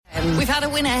We've had a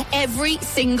winner every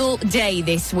single day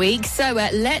this week, so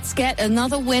let's get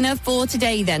another winner for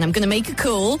today then. I'm going to make a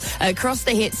call across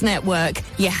the Hits Network.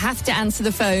 You have to answer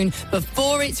the phone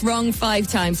before it's rung 5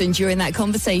 times, and during that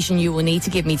conversation you will need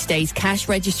to give me today's cash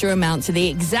register amount to the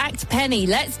exact penny.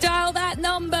 Let's dial that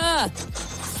number.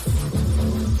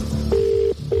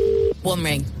 1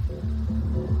 ring.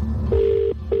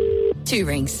 2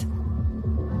 rings.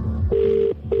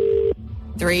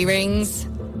 3 rings.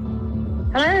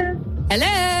 Hello.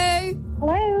 Hello.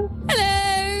 Hello.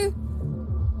 Hello.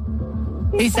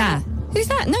 Who's that? Who's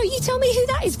that? No, you tell me who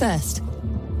that is first.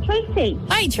 Tracy.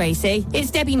 Hi, Tracy.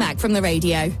 It's Debbie Mack from the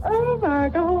radio. Oh, my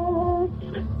God.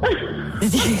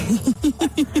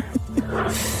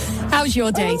 How's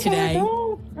your day today?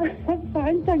 I'm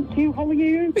fine, thank you. How are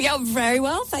you? Yeah, very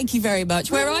well. Thank you very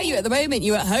much. Where are you at the moment?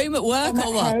 You at home, at work,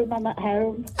 or what? I'm at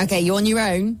home. Okay, you on your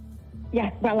own? Yeah,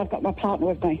 well, I've got my partner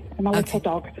with me and my little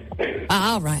dog.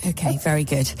 Ah, right. Okay, very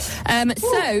good.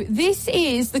 So this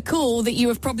is the call that you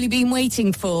have probably been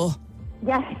waiting for.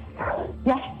 Yes.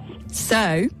 Yes.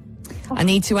 So I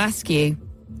need to ask you,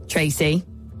 Tracy,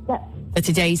 for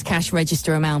today's cash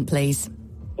register amount, please.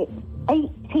 It's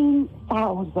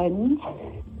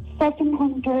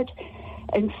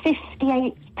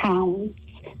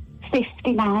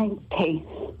 £18,758.59.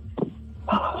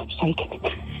 Oh, I'm shaking.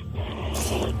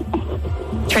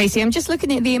 Tracy, I'm just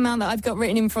looking at the amount that I've got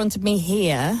written in front of me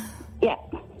here. Yeah.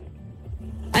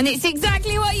 And it's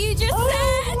exactly what you just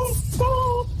said!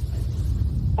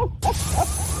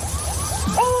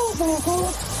 Oh, my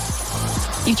God.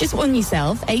 You've just won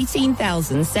yourself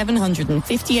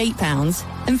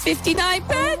 £18,758.59.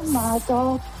 Oh, my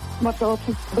God. My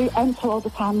daughter's, we enter all the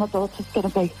time, my daughter's going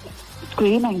to be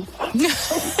screaming.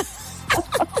 She's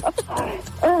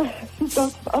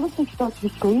going to be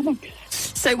screaming.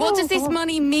 So what does this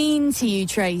money mean to you,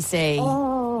 Tracy?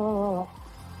 Oh,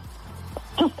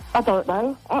 just, I don't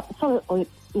know, absolutely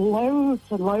loads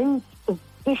and loads of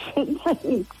different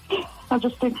things. I'm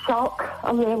just in shock.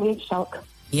 I'm really in shock.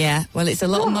 Yeah, well, it's a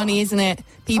lot of money, isn't it?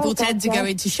 People tend to go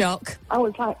into shock. I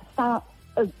was like,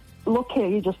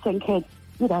 looking, you're just thinking,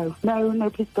 you know, no,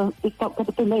 it's not going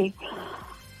to be me.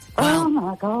 Well, oh,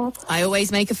 my God. I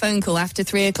always make a phone call after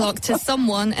 3 o'clock to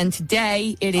someone, and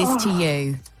today it is to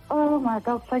you. Oh, my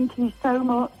God, thank you so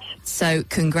much. So,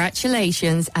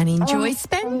 congratulations, and enjoy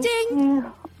spending. Thank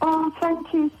you. Oh,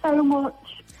 thank you so much.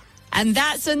 And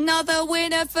that's another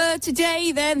winner for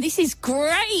today, then. This is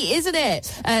great, isn't it?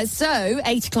 So,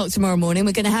 8 o'clock tomorrow morning,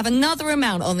 we're going to have another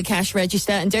amount on the cash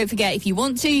register. And don't forget, if you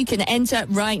want to, you can enter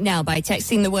right now by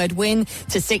texting the word WIN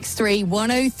to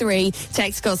 63103.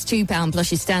 Text costs £2 plus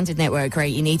your standard network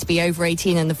rate. You need to be over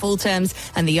 18, and the full terms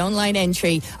and the online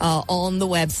entry are on the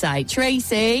website.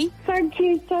 Tracy? Thank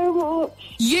you so much.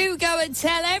 You go and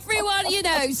tell everyone you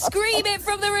know. Scream it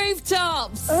from the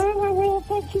rooftops. Oh, I will.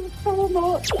 Thank you so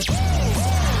much. The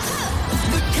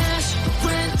cash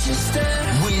register.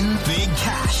 Win big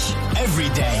cash every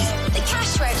day. The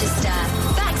cash register.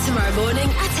 Back tomorrow morning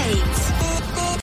at 8.